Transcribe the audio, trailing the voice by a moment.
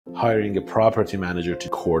hiring a property manager to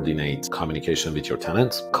coordinate communication with your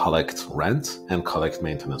tenants, collect rent, and collect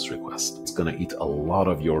maintenance requests. It's going to eat a lot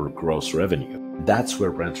of your gross revenue. That's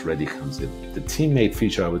where RentRedi comes in. The teammate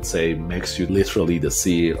feature, I would say, makes you literally the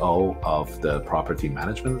CEO of the property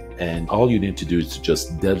management. And all you need to do is to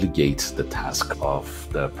just delegate the task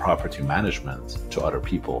of the property management to other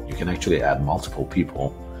people. You can actually add multiple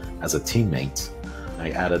people as a teammate. I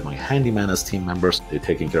added my handyman as team members. They're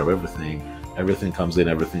taking care of everything. Everything comes in,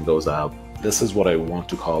 everything goes out. This is what I want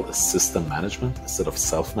to call a system management instead of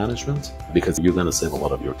self-management, because you're going to save a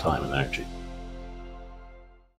lot of your time and energy.